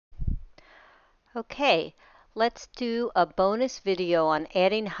Okay, let's do a bonus video on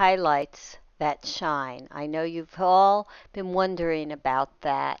adding highlights that shine. I know you've all been wondering about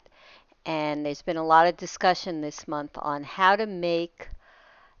that, and there's been a lot of discussion this month on how to make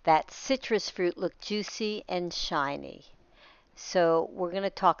that citrus fruit look juicy and shiny. So we're going to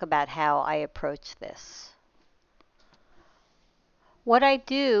talk about how I approach this. What I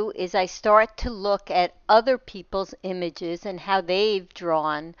do is I start to look at other people's images and how they've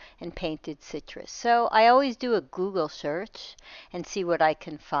drawn and painted citrus. So I always do a Google search and see what I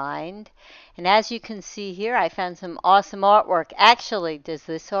can find. And as you can see here, I found some awesome artwork. Actually, does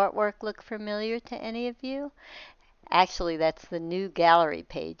this artwork look familiar to any of you? Actually, that's the new gallery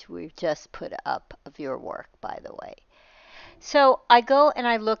page we've just put up of your work, by the way. So I go and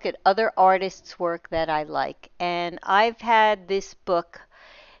I look at other artists' work that I like. And I've had this book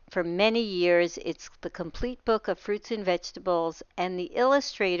for many years. It's the complete book of fruits and vegetables. And the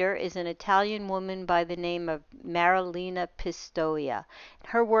illustrator is an Italian woman by the name of Marilena Pistoia.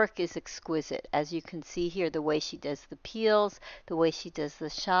 Her work is exquisite. As you can see here, the way she does the peels, the way she does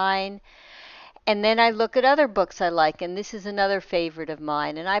the shine. And then I look at other books I like, and this is another favorite of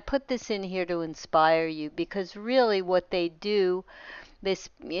mine. And I put this in here to inspire you because really what they do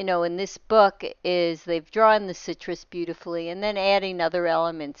in this book is they've drawn the citrus beautifully and then adding other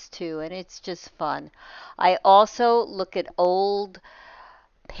elements too, and it's just fun. I also look at old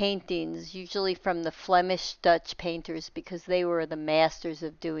paintings, usually from the Flemish Dutch painters, because they were the masters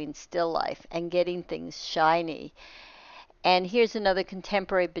of doing still life and getting things shiny. And here's another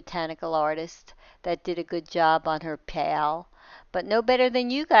contemporary botanical artist that did a good job on her pale, but no better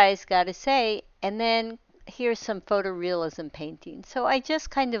than you guys, gotta say. And then here's some photorealism painting. So I just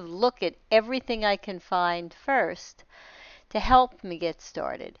kind of look at everything I can find first to help me get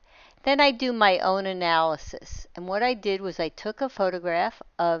started. Then I do my own analysis. And what I did was I took a photograph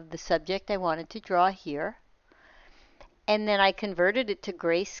of the subject I wanted to draw here, and then I converted it to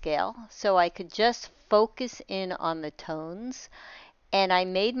grayscale so I could just focus in on the tones. And I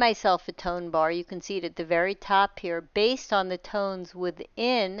made myself a tone bar. You can see it at the very top here based on the tones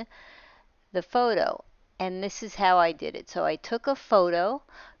within the photo. And this is how I did it. So I took a photo,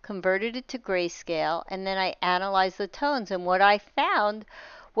 converted it to grayscale, and then I analyzed the tones. And what I found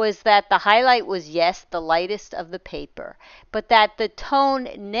was that the highlight was, yes, the lightest of the paper, but that the tone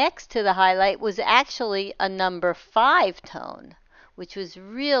next to the highlight was actually a number 5 tone, which was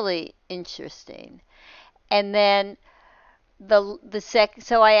really interesting. And then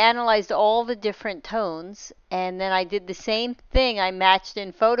so I analyzed all the different tones, and then I did the same thing. I matched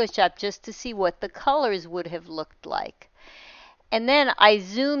in Photoshop just to see what the colors would have looked like. And then I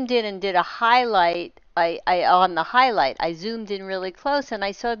zoomed in and did a highlight. On the highlight, I zoomed in really close, and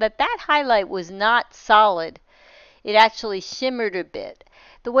I saw that that highlight was not solid. It actually shimmered a bit,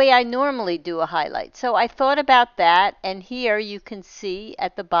 the way I normally do a highlight. So I thought about that, and here you can see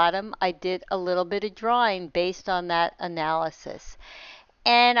at the bottom I did a little bit of drawing based on that analysis.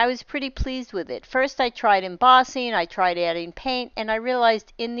 And I was pretty pleased with it. First I tried embossing, I tried adding paint, and I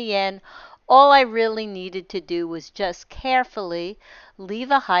realized in the end all I really needed to do was just carefully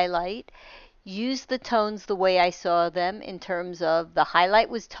leave a highlight, use the tones the way I saw them in terms of the highlight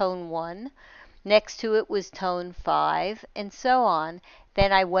was tone 1, next to it was tone 5, and so on.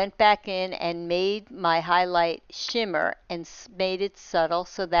 Then I went back in and made my highlight shimmer and made it subtle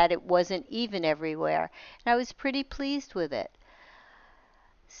so that it wasn't even everywhere. And I was pretty pleased with it.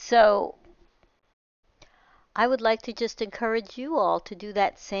 So I would like to just encourage you all to do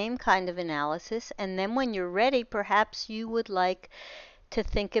that same kind of analysis. And then when you're ready, perhaps you would like to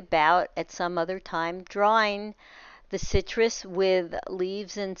think about at some other time drawing the citrus with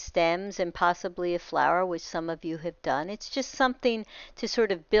leaves and stems and possibly a flower, which some of you have done. It's just something to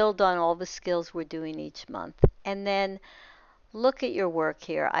sort of build on all the skills we're doing each month. And then look at your work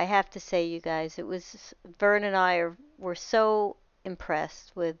here. I have to say, you guys, Vern and were so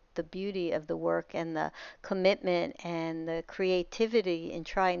impressed with the beauty of the work and the commitment and the creativity in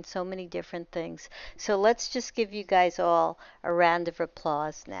trying so many different things. So let's just give you guys all a round of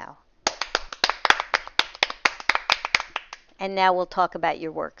applause now. And now we'll talk about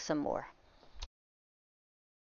your work some more.